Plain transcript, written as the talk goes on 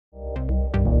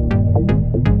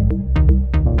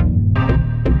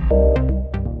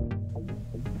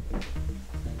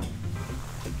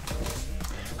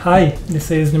Hi,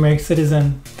 this is Numeric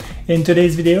Citizen. In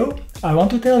today's video, I want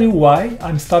to tell you why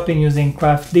I'm stopping using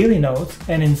Craft Daily Notes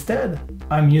and instead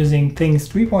I'm using Things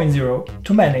 3.0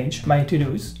 to manage my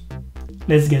to-dos.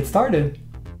 Let's get started.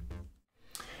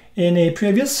 In a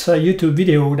previous YouTube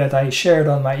video that I shared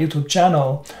on my YouTube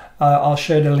channel, I'll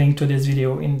share the link to this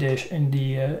video in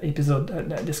the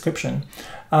episode description.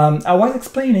 I was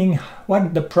explaining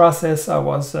what the process I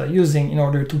was using in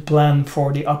order to plan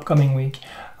for the upcoming week.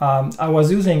 I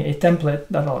was using a template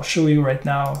that I'll show you right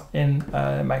now in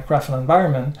my Craftful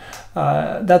environment.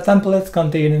 That template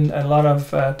contained a lot of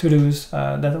to-dos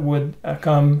that would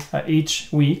come each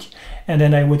week, and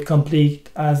then I would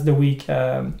complete as the week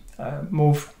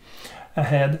move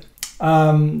ahead.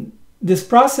 This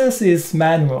process is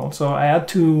manual, so I had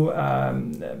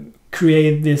to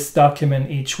create this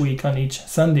document each week on each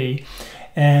Sunday,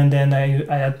 and then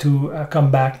I had to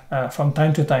come back from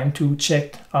time to time to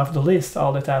check off the list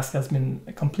all the tasks has been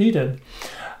completed.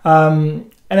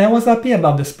 And I was happy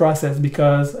about this process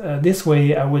because this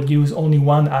way I would use only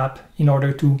one app in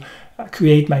order to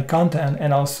create my content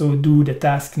and also do the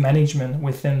task management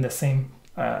within the same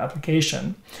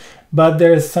application. But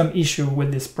there is some issue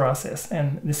with this process,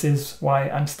 and this is why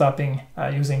I'm stopping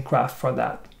using Craft for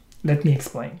that. Let me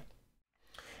explain.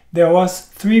 There was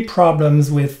 3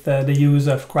 problems with the use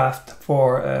of Craft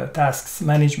for tasks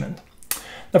management.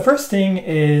 The first thing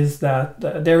is that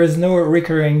there is no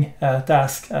recurring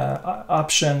task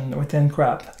option within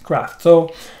Craft.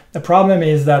 So the problem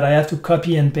is that I have to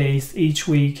copy and paste each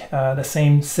week the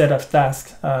same set of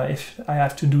tasks if I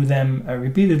have to do them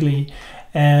repeatedly,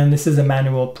 and this is a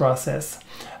manual process.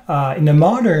 In a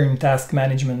modern task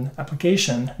management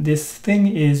application, this thing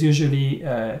is usually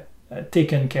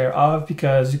taken care of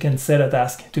because you can set a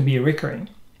task to be recurring.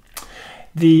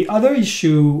 The other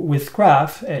issue with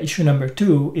Craft, issue number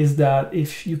 2, is that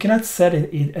if you cannot set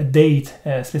a date,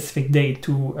 a specific date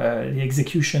to the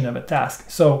execution of a task,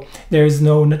 so there is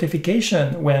no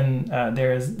notification when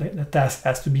the task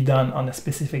has to be done on a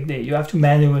specific day. You have to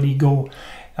manually go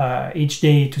each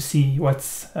day to see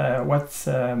what's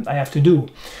I have to do.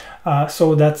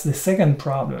 So that's the second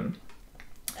problem.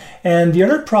 And the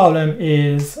other problem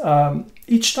is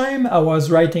each time I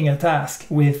was writing a task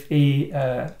with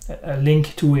a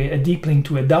link to a deep link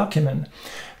to a document,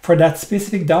 for that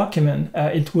specific document,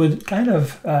 it would kind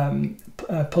of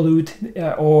pollute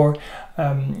or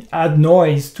add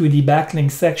noise to the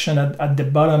backlink section at the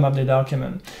bottom of the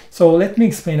document. So let me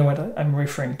explain what I'm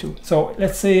referring to. So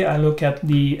let's say I look at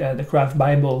the Craft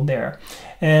Bible there,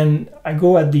 and I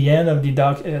go at the end of the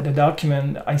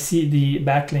document, I see the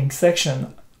backlink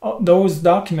section. Those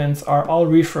documents are all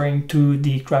referring to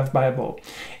the Craft Bible.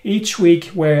 Each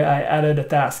week where I added a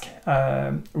task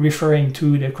referring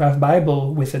to the Craft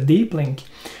Bible with a deep link,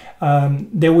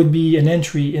 there would be an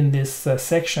entry in this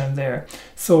section there.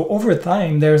 So over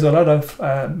time, there's a lot of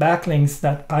backlinks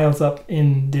that piles up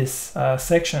in this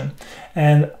section,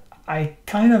 and I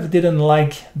kind of didn't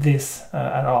like this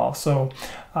at all. So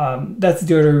that's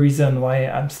the other reason why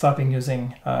I'm stopping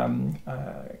using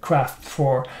Craft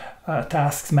for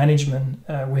tasks management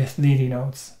with daily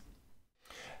notes.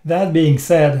 That being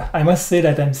said, I must say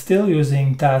that I'm still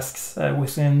using tasks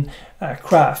within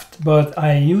Craft, but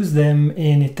I use them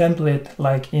in a template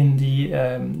like in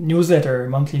the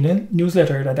monthly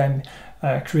newsletter that I'm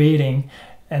creating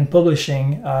and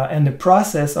publishing, and the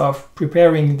process of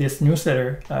preparing this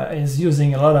newsletter is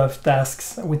using a lot of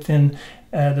tasks within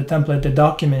the template, the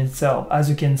document itself, as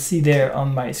you can see there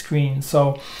on my screen.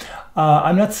 So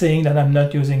I'm not saying that I'm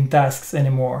not using tasks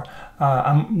anymore.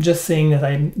 I'm just saying that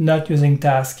I'm not using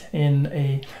tasks in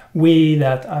a way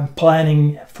that I'm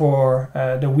planning for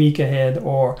the week ahead,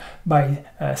 or by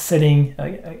setting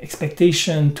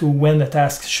expectation to when the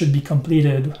task should be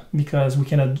completed, because we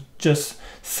cannot just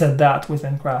set that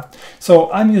within Craft.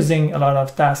 So I'm using a lot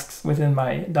of tasks within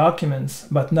my documents,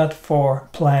 but not for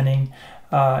planning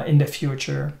in the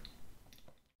future.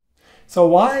 So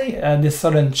why this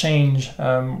sudden change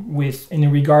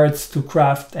in regards to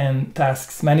Craft and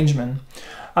tasks management?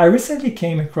 I recently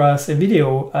came across a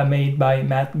video made by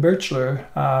Matt Birchler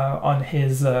on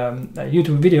his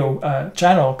YouTube video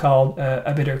channel called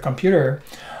A Better Computer.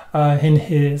 In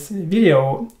his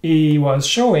video, he was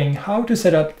showing how to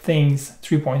set up Things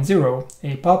 3.0,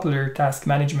 a popular task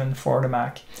management for the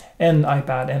Mac and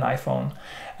iPad and iPhone.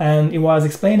 And he was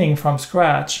explaining from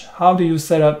scratch how do you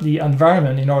set up the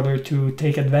environment in order to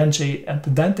take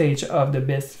advantage of the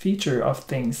best feature of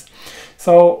Things.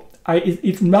 So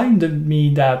it reminded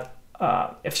me that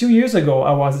A few years ago,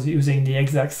 I was using the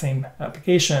exact same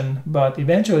application, but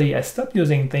eventually I stopped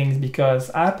using things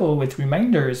because Apple with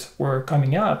reminders were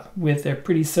coming up with a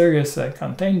pretty serious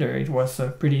contender. It was a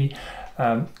pretty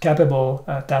capable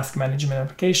task management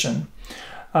application.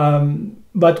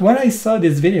 But when I saw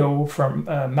this video from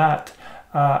Matt,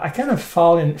 I kind of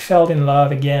fell in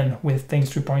love again with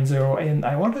Things 3.0, and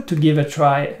I wanted to give a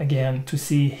try again to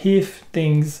see if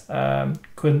things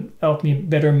could help me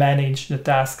better manage the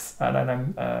tasks that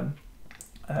I'm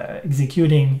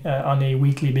executing on a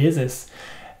weekly basis.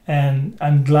 And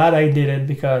I'm glad I did it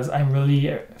because I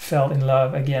really fell in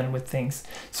love again with Things.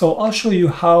 So I'll show you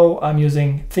how I'm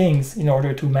using Things in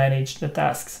order to manage the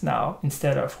tasks now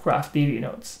instead of Craft Daily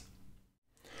Notes.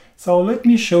 So let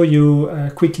me show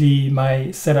you quickly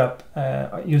my setup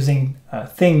using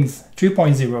Things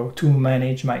 3.0 to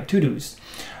manage my to-dos.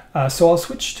 So I'll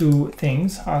switch to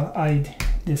Things. I'll hide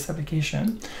this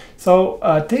application. So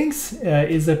Things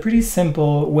is a pretty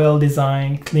simple,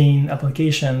 well-designed, clean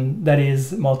application that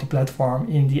is multi-platform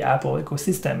in the Apple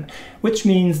ecosystem, which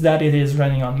means that it is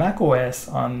running on macOS,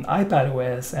 on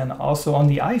iPadOS, and also on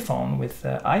the iPhone with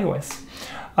iOS.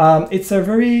 It's a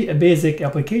very basic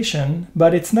application,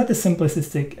 but it's not a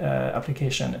simplistic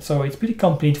application. So it's pretty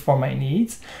complete for my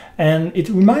needs. And it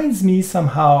reminds me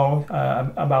somehow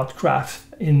about Craft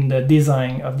in the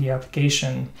design of the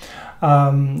application.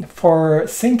 For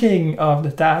syncing of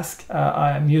the task,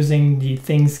 I'm using the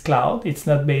Things Cloud. It's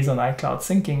not based on iCloud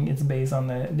syncing. It's based on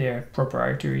their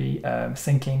proprietary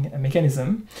syncing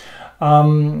mechanism.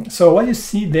 So what you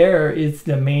see there is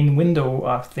the main window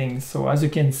of Things. So as you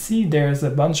can see, there's a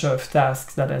bunch of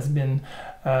tasks that has been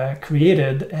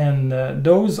created, and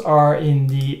those are in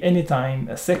the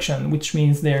anytime section, which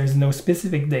means there is no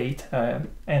specific date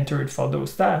entered for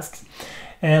those tasks.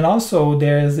 And also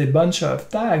there's a bunch of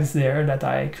tags there that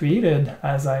I created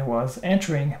as I was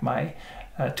entering my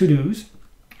to-dos.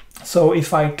 So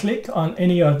if I click on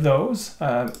any of those,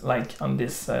 like on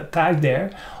this tag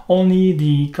there, only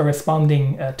the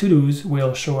corresponding to-dos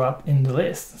will show up in the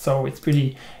list. So it's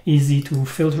pretty easy to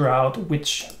filter out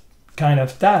which kind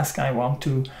of task I want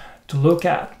to look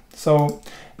at. So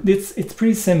it's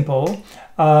pretty simple.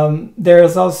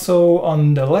 There's also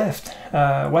on the left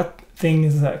what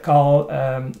Things call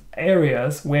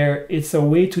areas, where it's a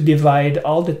way to divide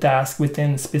all the tasks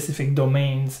within specific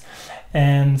domains.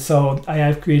 And so I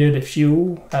have created a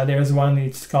few. There's one,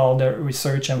 it's called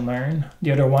Research and Learn.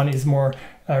 The other one is more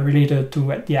related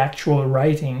to the actual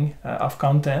writing of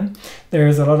content.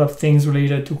 There's a lot of things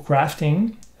related to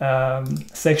crafting,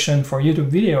 section for YouTube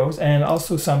videos, and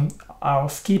also some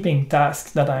housekeeping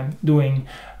tasks that I'm doing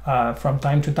from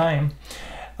time to time.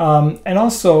 And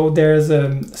also there's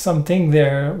something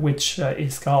there which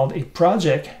is called a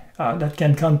project that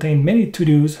can contain many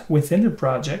to-dos within the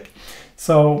project.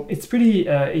 So it's pretty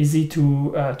easy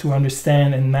to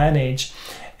understand and manage.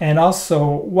 And also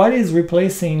what is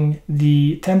replacing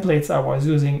the templates I was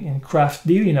using in Craft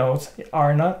Daily Notes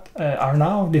are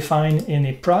now defined in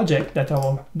a project that I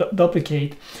will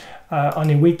duplicate on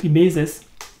a weekly basis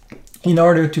in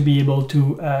order to be able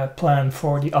to plan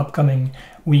for the upcoming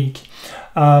week.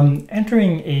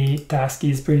 Entering a task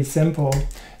is pretty simple.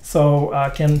 So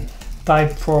I can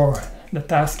type for the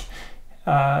task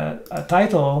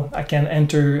title, I can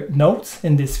enter notes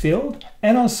in this field,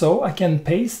 and also I can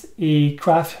paste a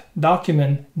Craft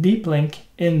document deep link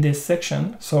in this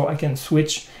section, so I can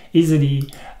switch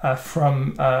easily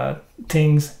from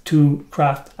Things to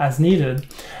Craft as needed.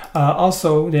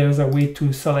 Also, there's a way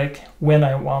to select when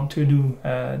I want to do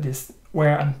this,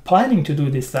 where I'm planning to do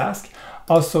this task.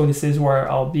 Also, this is where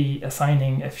I'll be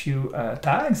assigning a few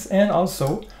tags, and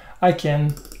also I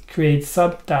can create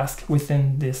subtasks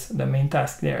within the main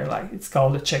task there, like it's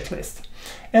called a checklist.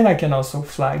 And I can also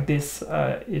flag this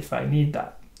if I need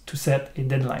that to set a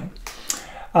deadline.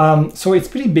 So it's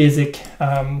pretty basic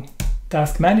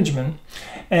task management.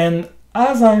 And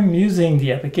as I'm using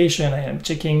the application, I am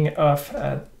checking off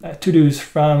to-dos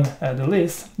from the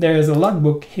list. There is a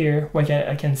logbook here where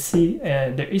I can see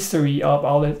the history of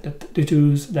all the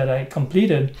to-dos that I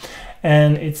completed.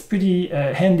 And it's pretty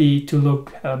handy to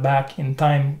look back in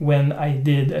time when I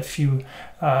did a few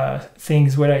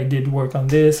things, where I did work on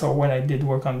this or when I did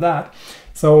work on that.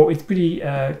 So it's pretty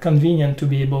convenient to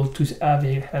be able to have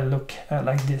a look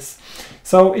like this.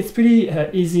 So it's pretty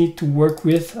easy to work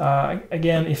with.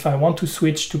 Again, if I want to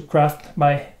switch to Craft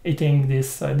by hitting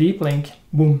this deep link,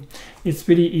 boom, it's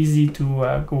pretty easy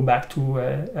to go back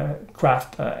to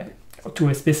Craft to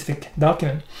a specific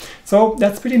document. So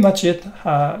that's pretty much it.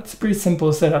 It's a pretty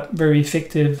simple setup, very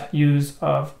effective use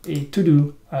of a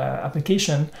to-do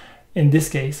application, in this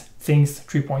case, Things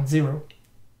 3.0.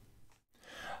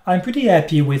 I'm pretty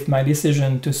happy with my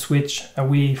decision to switch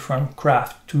away from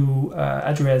Craft to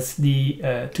address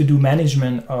the to-do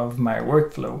management of my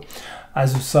workflow.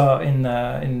 As you saw in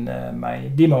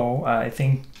my demo, I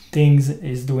think Things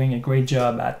is doing a great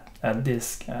job at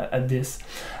this.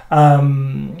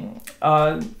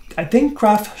 I think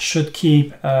Craft should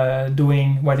keep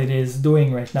doing what it is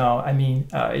doing right now. I mean,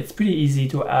 it's pretty easy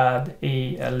to add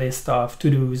a list of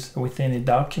to-dos within a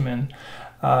document.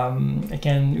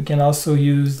 You can also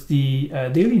use the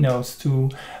daily notes to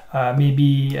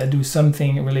maybe do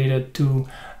something related to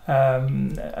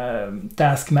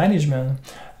task management.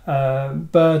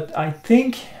 But I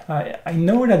think I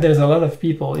know that there's a lot of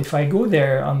people. If I go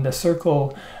there on the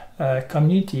Circle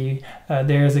community,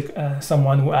 there's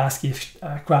someone who asked if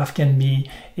Craft can be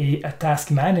a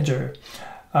task manager.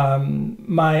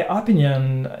 My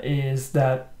opinion is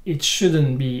that it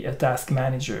shouldn't be a task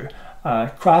manager.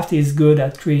 Craft is good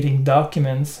at creating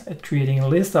documents, at creating a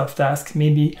list of tasks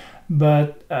maybe,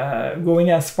 but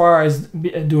going as far as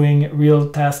doing real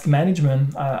task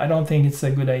management, I don't think it's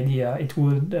a good idea. It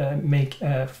would make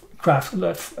Craft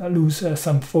lose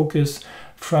some focus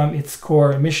from its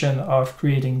core mission of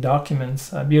creating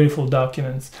documents, beautiful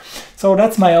documents. So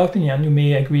that's my opinion. You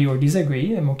may agree or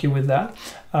disagree. I'm okay with that.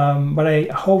 But I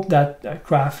hope that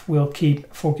Craft will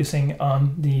keep focusing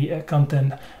on the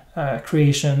content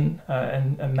creation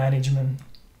and management.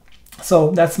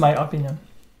 So that's my opinion.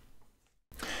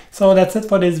 So that's it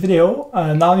for this video.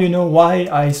 Now you know why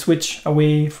I switch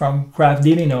away from Craft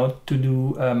Daily Note to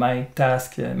do my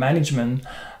task management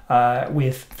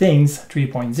with Things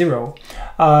 3.0.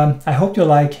 I hope you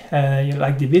like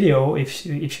the video. If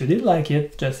you did like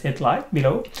it, just hit like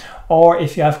below. Or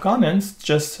if you have comments,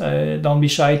 just don't be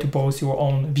shy to post your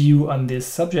own view on this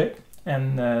subject,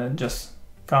 and just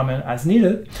comment as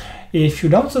needed. If you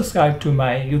don't subscribe to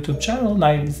my YouTube channel,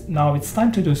 now it's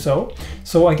time to do so.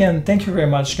 So again, thank you very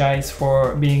much guys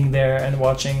for being there and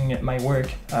watching my work.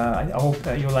 I hope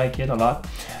that you like it a lot,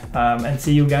 and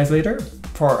see you guys later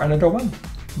for another one.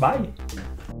 Bye.